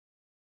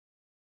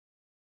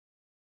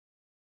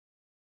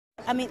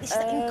I mean, it's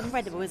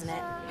incredible, isn't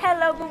it?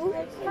 Hello, boo.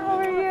 How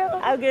are you?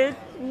 I'm good.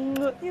 You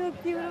look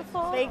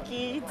beautiful. Thank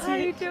you. How are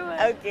you doing?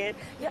 I'm good.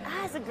 Your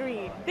eyes are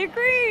green. They're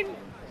green.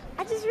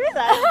 I just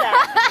realized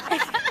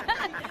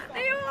that.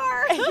 They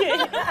are.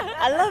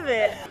 I love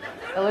it.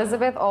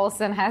 Elizabeth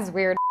Olsen has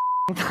weird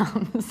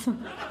thumbs.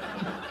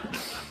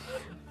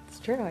 It's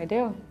true, I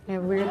do. I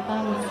have weird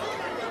thumbs.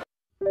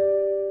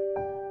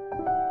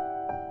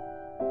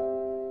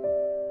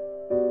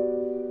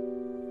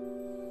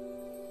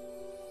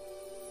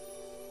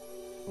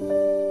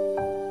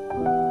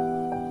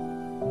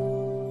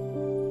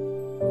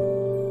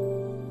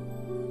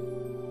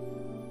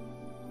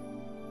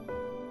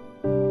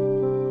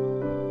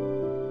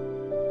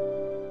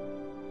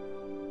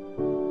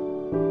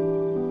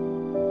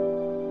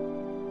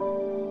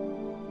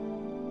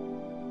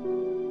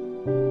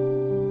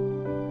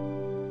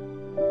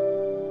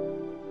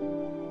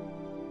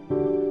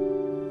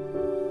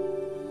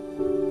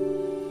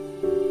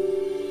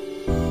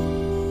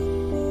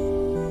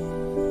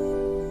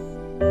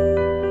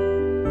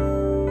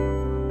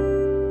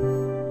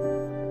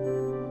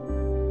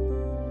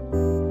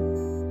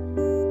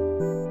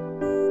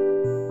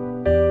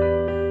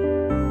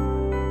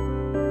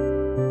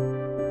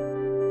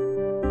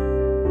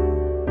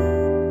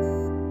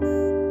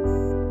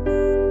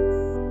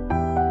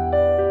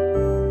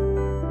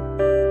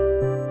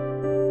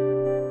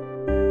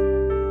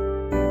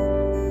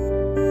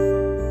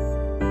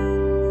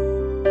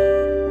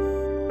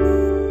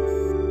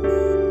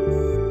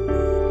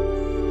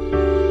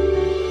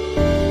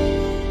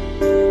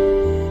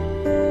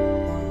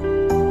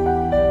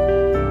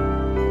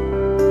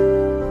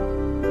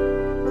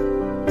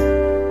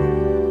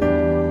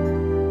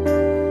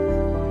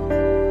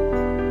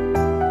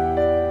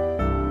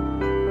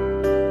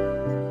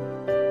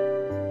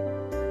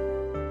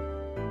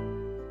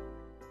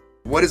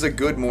 What is a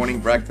good morning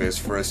breakfast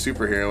for a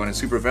superhero and a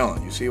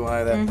supervillain? You see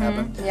why that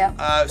happened? Yep.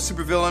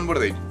 Supervillain, what are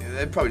they?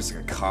 They're probably just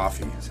like a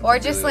coffee. Or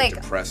just really like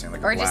depressing,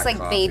 like or a just black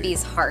like coffee.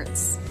 babies'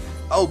 hearts.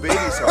 Oh,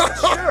 baby's heart,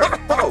 sure.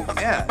 Oh,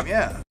 yeah,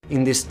 yeah.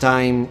 In this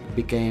time,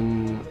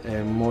 became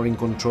more in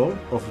control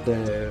of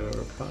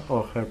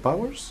her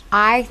powers.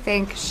 I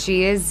think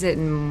she is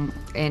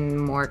in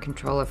more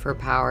control of her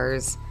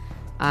powers,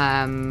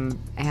 and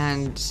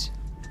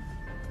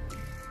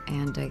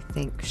I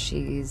think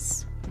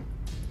she's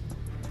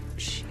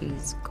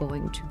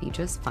going to be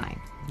just fine.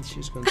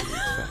 She's going to be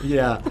fine.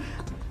 Yeah.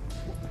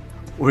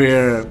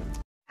 We're.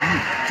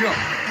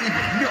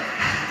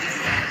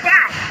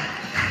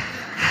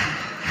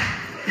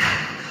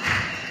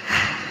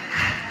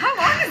 How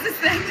long is this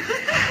thing?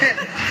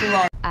 Too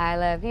long. I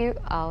love you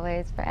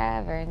always,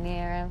 forever,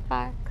 near and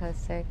far,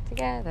 closer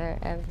together,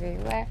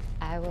 everywhere.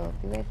 I will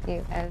be with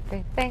you,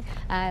 everything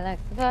I like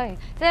for you.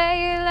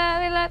 Say you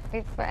love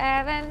me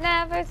forever,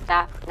 never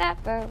stop,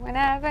 never,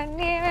 whenever,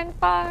 near and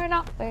far, and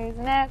always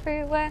and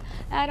everywhere.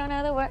 I don't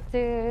know the words to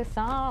the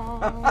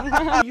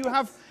song. You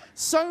have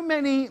so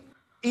many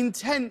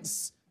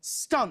intense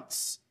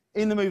stunts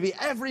in the movie.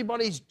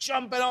 Everybody's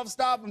jumping off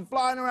stuff and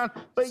flying around.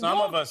 But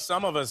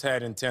some of us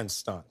had intense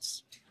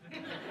stunts.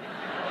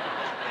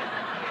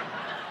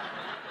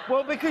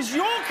 Well, because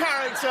your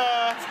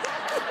character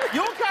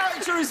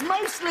is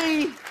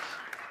mostly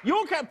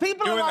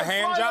people Doing are like the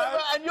hand flying job?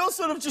 over and you're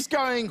sort of just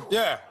going.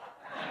 Yeah.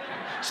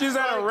 She's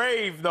at a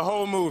rave the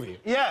whole movie.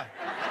 Yeah.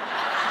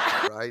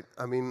 Right?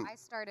 I mean. I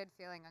started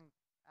feeling.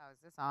 Oh, is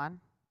this on?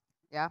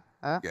 Yeah.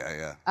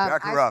 Yeah.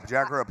 Jack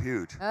her up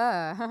huge.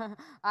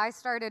 I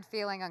started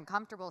feeling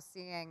uncomfortable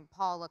seeing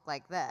Paul look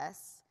like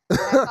this.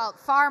 I felt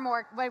far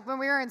more like when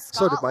we were in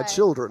Scotland. So did my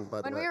children,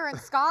 by the way. When we were in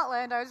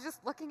Scotland, I was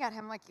just looking at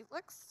him like, you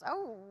look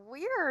so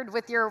weird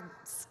with your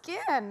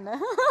skin.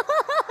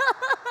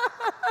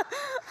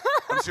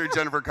 I'm sure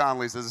Jennifer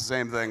Connelly says the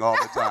same thing all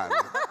the time.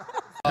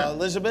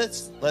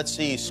 Elizabeth, let's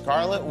see,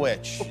 Scarlet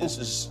Witch. This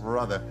is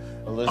Brother.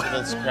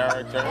 Elizabeth's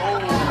character. Oh,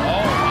 wow.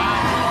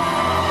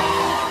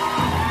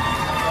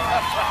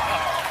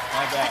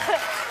 My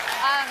bad.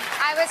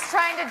 I was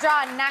trying to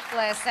draw a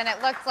necklace and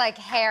it looked like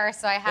hair,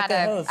 so I had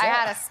to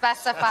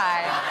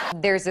specify.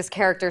 There's this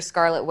character,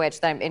 Scarlet Witch,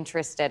 that I'm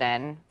interested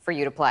in for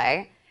you to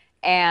play.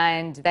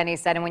 And then he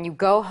said, and when you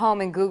go home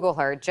and Google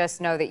her,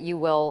 just know that you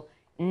will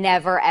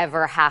never,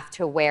 ever have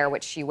to wear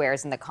what she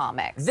wears in the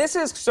comics. This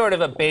is sort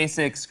of a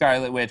basic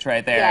Scarlet Witch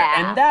right there.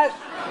 Yeah. And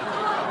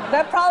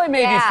that probably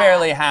made you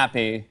fairly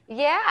happy.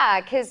 Yeah,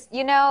 because,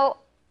 you know,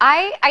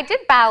 I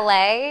did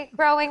ballet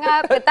growing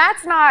up, but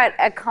that's not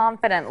a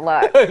confident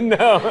look.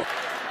 No.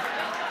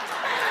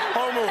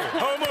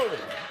 Whole movie.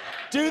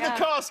 Do the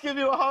cast give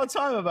you a hard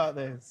time about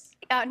this?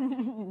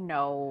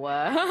 No.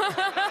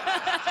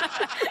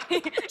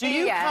 Do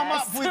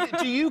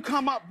you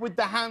come up with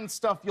the hand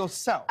stuff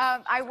yourself?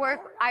 I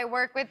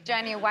work with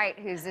Jenny White,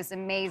 who's this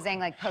amazing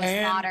like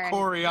postmodern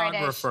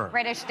choreographer.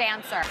 British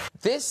dancer.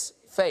 This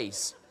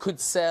face could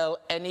sell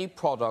any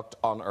product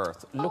on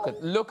earth. Look at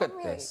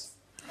this.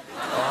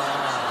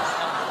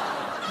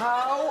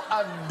 How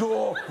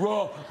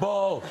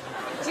adorable!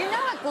 Do you know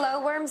what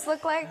glowworms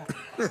look like?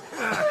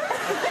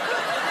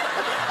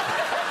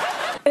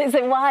 Is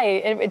it why?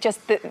 It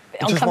just It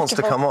just wants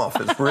to come off.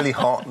 It's really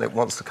hot and it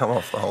wants to come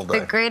off the whole day.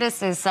 The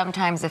greatest is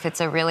sometimes if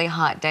it's a really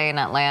hot day in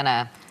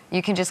Atlanta,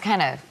 you can just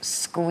kind of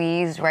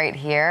squeeze right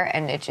here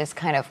and it just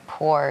kind of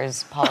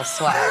pours Paul's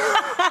sweat.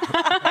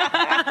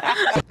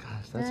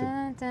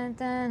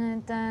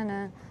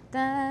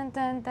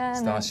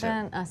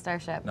 Starship.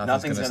 Starship.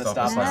 Nothing's gonna stop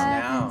us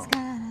now.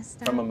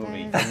 From a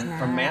movie.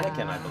 From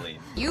Mannequin, I believe.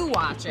 You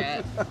watch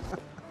it.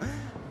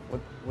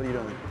 What are you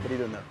doing? What are you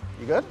doing there?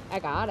 You good? I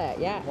got it,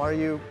 yeah. Why are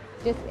you?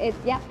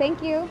 Yeah,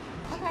 thank you.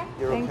 Okay.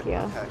 Thank you.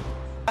 Okay.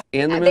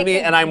 In the movie,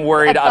 and I'm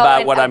worried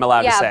about what I'm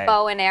allowed to say. Yeah,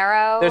 bow and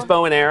arrow. There's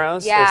bow and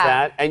arrows, Yeah. there's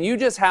that. And you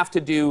just have to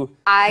do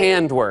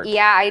handwork.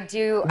 Yeah, I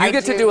do. You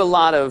get to do a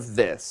lot of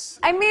this.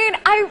 I mean,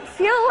 I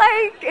feel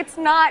like it's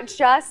not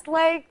just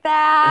like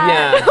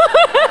that.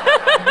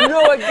 Yeah.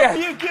 No, again.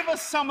 You give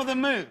us some of the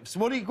moves.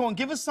 What are you going?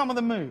 Give us some of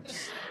the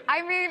moves.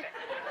 I mean,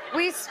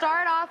 we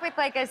start off with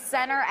like a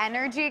center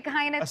energy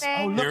kind of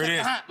thing. There it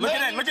is. Look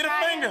at it. Look at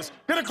the fingers.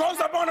 Get a close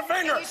up on the You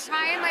fingers.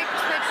 try and like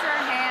twitch your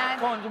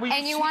hand,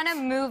 and you want to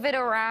move it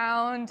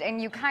around, and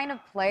you kind of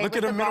play Look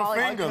with at the middle ball.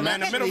 finger, You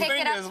man. The can middle pick it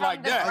finger up is from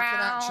like the that.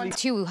 ground.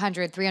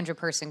 200,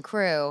 300-person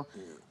crew,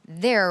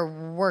 they're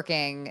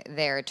working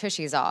their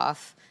tushies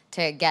off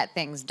to get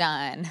things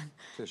done.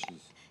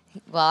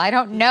 Well, I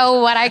don't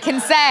know what I can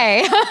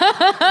say.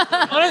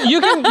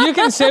 You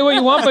can say what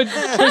you want, but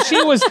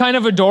Tushy was kind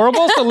of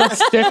adorable, so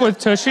let's stick with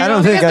Tushy. I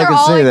don't think I They're can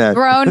all say like that.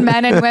 grown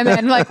men and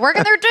women, like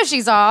working their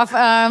tushies off.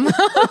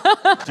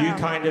 Do you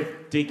kind of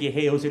dig your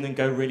heels in and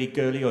go really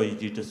girly, or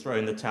do you just throw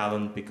in the towel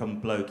and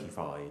become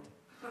blokified?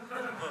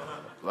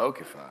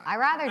 Blokified. I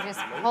rather just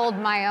hold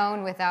my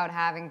own without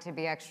having to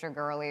be extra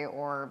girly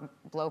or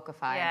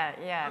blokified.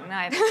 Yeah, no,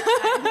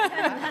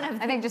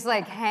 I think just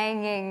like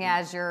hanging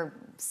as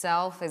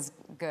yourself is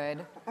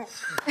good. What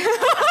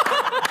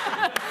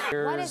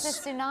is a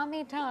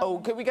tsunami tongue? Oh,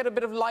 can we get a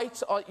bit of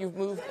light? Oh, you've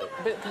moved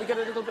a bit. Can we get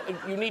a little bit?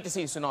 You need to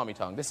see tsunami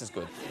tongue. This is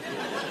good.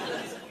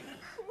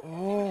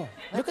 Oh,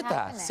 look at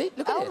that. See,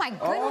 look at it. Oh my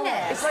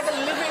goodness. It's like a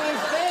living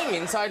thing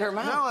inside her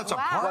mouth. No, it's a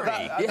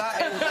party.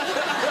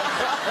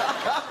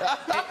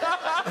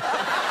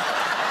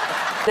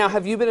 Now,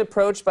 have you been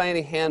approached by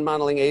any hand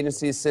modeling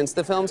agencies since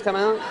the film's come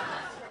out?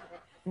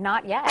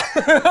 Not yet.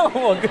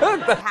 Well,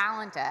 good.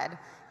 Talented.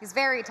 He's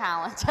very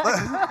talented.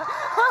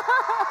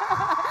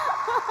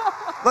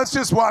 Let's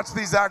just watch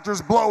these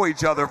actors blow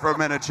each other for a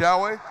minute,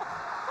 shall we?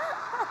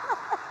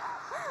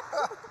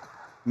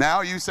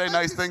 Now you say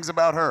nice things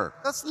about her.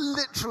 That's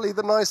literally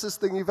the nicest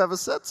thing you've ever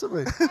said to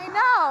me. I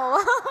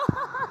know.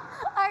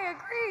 I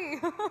agree.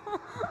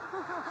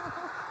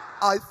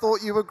 I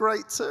thought you were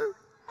great too.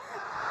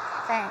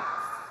 Thanks.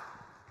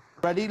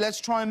 Ready? Let's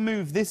try and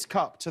move this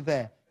cup to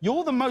there.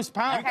 You're the most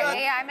powerful.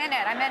 Okay, yeah, I'm in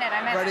it.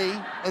 Ready?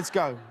 Let's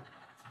go.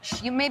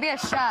 You maybe a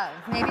shove.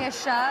 Maybe a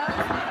shove.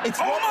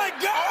 It's Oh my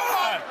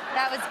God!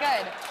 That was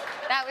good.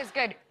 That was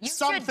good. You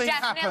Something should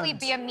definitely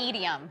happens. be a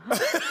medium.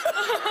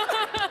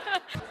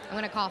 I'm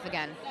gonna cough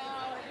again.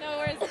 No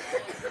worries.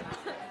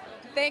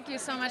 Thank you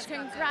so much.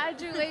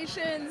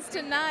 Congratulations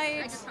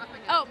tonight.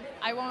 Oh,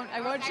 I won't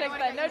shake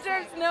that. No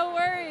jerks, no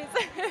worries.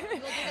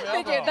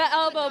 Thank you. The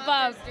elbow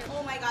bump.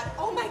 Oh my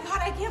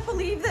god, I can't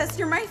believe this.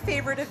 You're my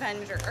favorite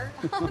Avenger.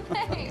 Oh,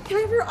 thanks. Can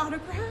I have your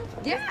autograph?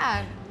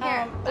 Yeah.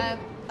 Here.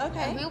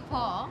 Okay. Who,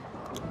 Paul?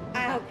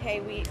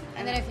 Okay,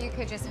 And then if you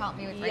could just help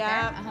me with right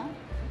Yeah.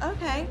 there.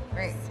 Okay.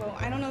 Great. So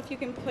I don't know if you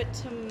can put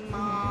to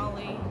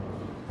Molly.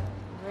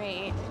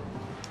 Great.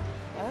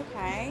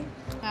 Okay.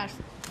 Gosh,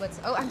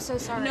 oh, I'm so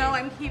sorry. No,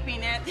 I'm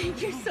keeping it.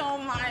 Thank you so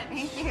much.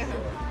 Thank you.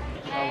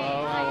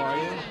 Hello, how are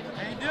you?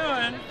 How you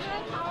doing?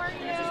 How are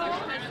you?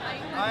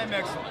 I'm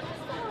excellent.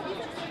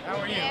 How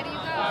are you?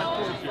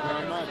 Thank you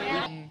very much.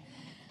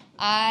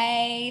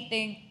 I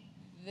think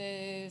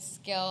the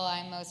skill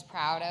I'm most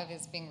proud of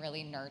is being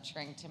really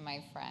nurturing to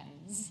my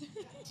friends.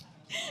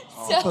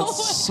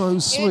 That's so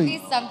sweet. It would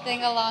be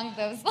something along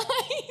those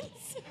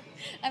lines.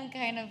 I'm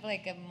kind of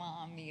like a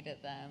mommy to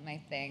them,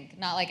 I think.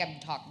 Not like I'm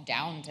talked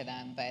down to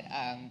them, but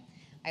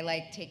I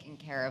like taking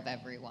care of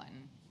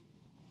everyone.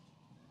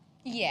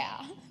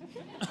 Yeah.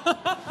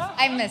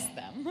 I miss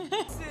them.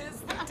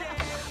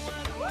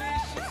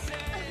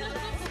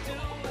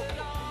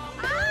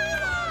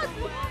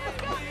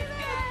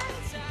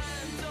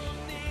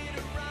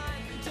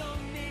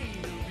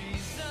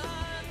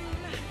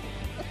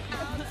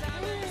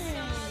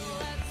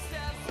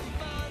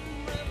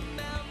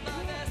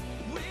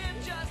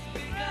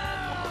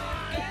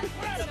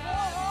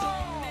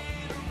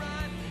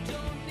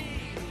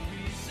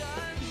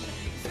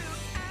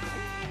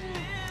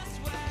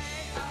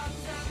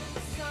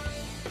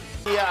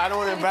 Yeah, I don't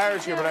want to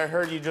embarrass you, but I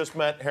heard you just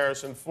met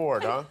Harrison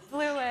Ford, huh?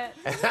 Blew it.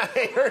 And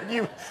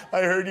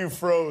I heard you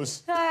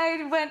froze.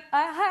 I went,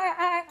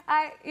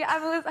 hi, yeah, I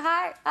was,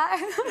 hi.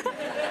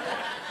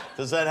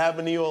 Does that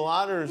happen to you a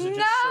lot, or is it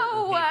just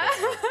No.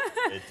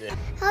 It did.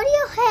 How do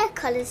your hair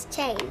colors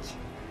change?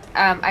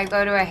 I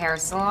go to a hair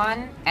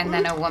salon, and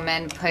then a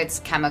woman puts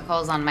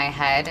chemicals on my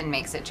head and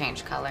makes it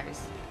change colors.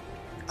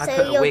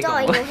 So you're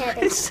dyeing your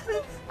hair.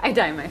 I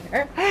dye my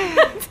hair.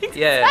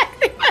 Yeah.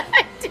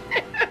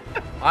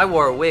 I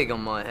wore a wig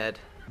on my head.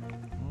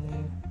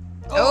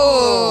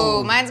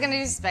 Oh, mine's gonna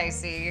be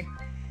spicy.